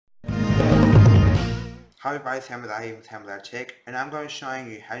Hi everybody, Sam with Sam with Tech, and I'm going to show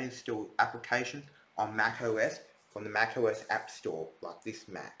you how to install applications on macOS from the macOS App Store, like this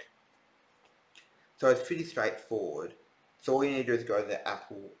Mac. So it's pretty straightforward. So all you need to do is go to the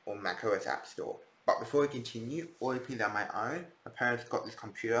Apple or macOS App Store. But before we continue, all the things on my own. My parents got this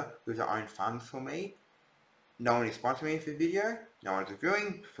computer with their own funds for me. No one is sponsoring me for the video. No one is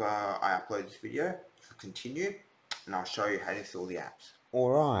reviewing before I upload this video. So continue, and I'll show you how to install the apps.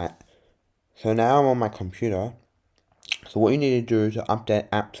 Alright, so now I'm on my computer. So what you need to do to update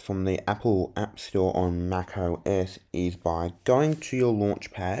apps from the Apple App Store on macOS is by going to your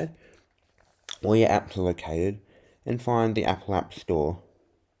Launchpad, where your apps are located, and find the Apple App Store.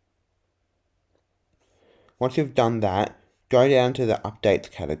 Once you've done that, go down to the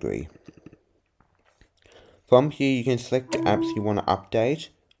Updates category. From here you can select the apps you want to update,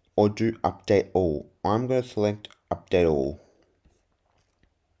 or do Update All. I'm going to select Update All.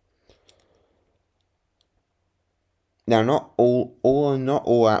 Now not all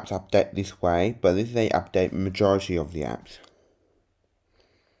apps update this way, but this is a update majority of the apps.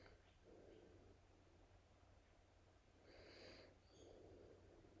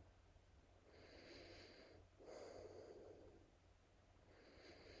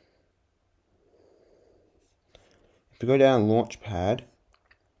 If you go down Launchpad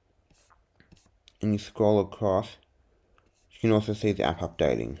and you scroll across, you can also see the app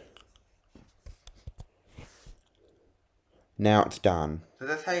updating. Now it's done. So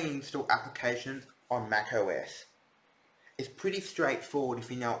that's how you install applications on macOS. It's pretty straightforward if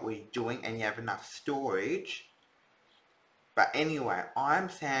you know what you're doing and you have enough storage. But anyway, I'm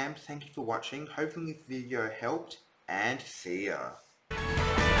Sam, thank you for watching, hoping this video helped, and see ya.